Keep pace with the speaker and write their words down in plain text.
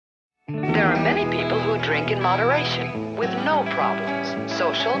There are many people who drink in moderation, with no problems,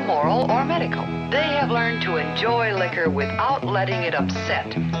 social, moral, or medical. They have learned to enjoy liquor without letting it upset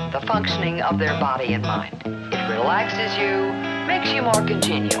the functioning of their body and mind. It relaxes you, makes you more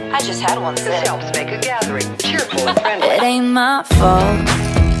congenial. I just had one sip. This helps make a gathering cheerful and friendly. It ain't my fault,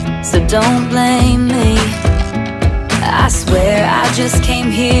 so don't blame me. I swear I just came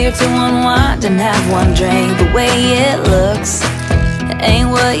here to unwind and have one drink. The way it looks ain't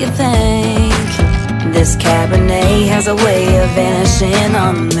what you think. This Cabernet has a way of vanishing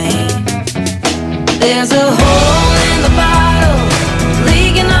on me. There's a hole in the bottle,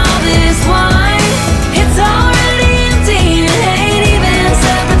 leaking all this wine. It's already empty, it ain't even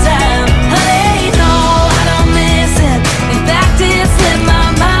supper time. Honey, no, I don't miss it. In fact, it slipped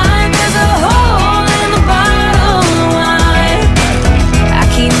my mind. There's a hole in the bottle of wine. I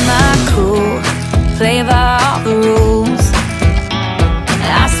keep my cool, play by all the rules.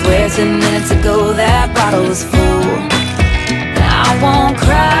 I swear 10 minutes ago that bottle was full. I won't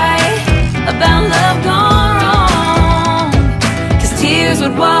cry about love gone wrong, 'cause tears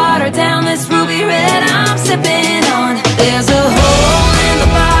would water down this ruby red I'm sipping on. There's a hole in the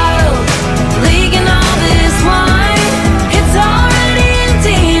bottle, leaking all this wine. It's already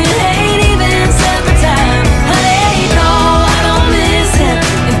empty, it ain't even supper time. Honey, no, I don't miss it.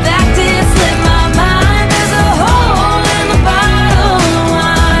 In fact, it slipped my mind. There's a hole in the bottle of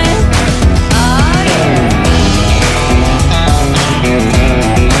wine. Oh, yeah.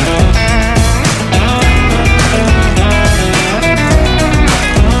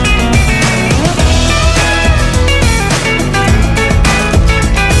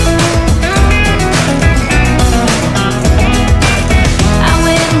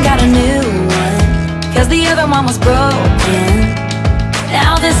 The other one was broken.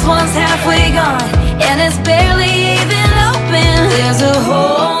 Now this one's halfway gone, and it's barely even open. There's a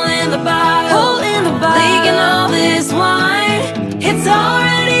hole in the bottle, leaking all this wine. It's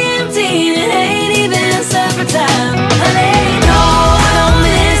already empty, and it ain't even supper time. Honey, no, I don't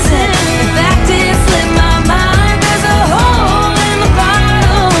miss it. In fact, it slipped my mind. There's a hole in the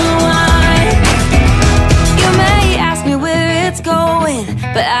bottle of wine. You may ask me where it's going,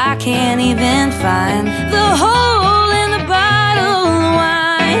 but I can't even find the hole in the bottle of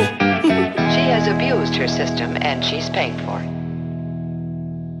wine. She has abused her system, and she's paying for it.